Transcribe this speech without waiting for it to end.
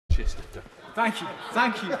Chishti. Thank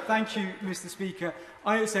you, Mr. Speaker.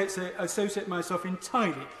 I associate myself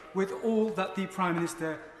entirely with all that the Prime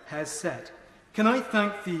Minister has said. Can I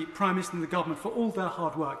thank the Prime Minister and the Government for all their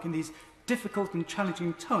hard work in these difficult and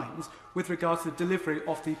challenging times with regards to the delivery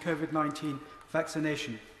of the Covid-19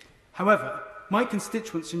 vaccination. However, my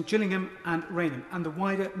constituents in Gillingham and Rainham and the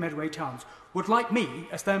wider Medway towns would like me,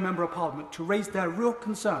 as their Member of Parliament, to raise their real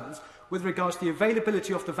concerns with regards to the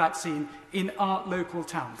availability of the vaccine in our local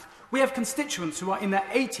towns. We have constituents who are in their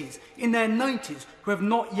 80s, in their 90s, who have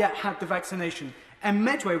not yet had the vaccination. And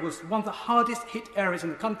Medway was one of the hardest hit areas in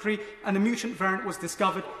the country, and the mutant variant was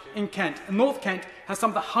discovered in Kent. And North Kent has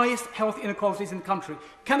some of the highest health inequalities in the country.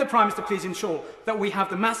 Can the Prime Minister please ensure that we have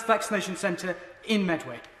the mass vaccination centre in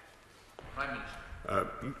Medway? Prime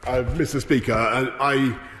Minister. Mr. Speaker,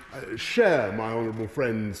 I share my honourable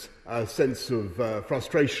friend's sense of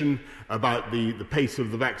frustration about the pace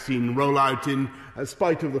of the vaccine rollout, in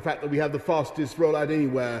spite of the fact that we have the fastest rollout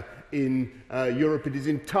anywhere in Europe. It is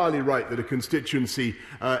entirely right that a constituency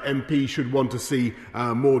MP should want to see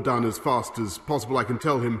more done as fast as possible. I can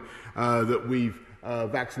tell him that we've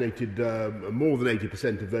vaccinated more than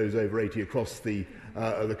 80% of those over 80 across the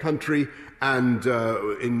country, and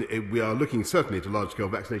we are looking certainly at a large-scale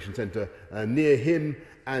vaccination centre near him,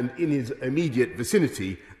 and in his immediate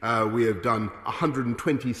vicinity we have done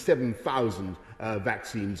 127,000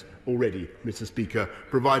 vaccines already, Mr. Speaker,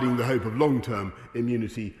 providing the hope of long-term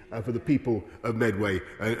immunity for the people of Medway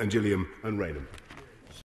and Gillingham and Rainham.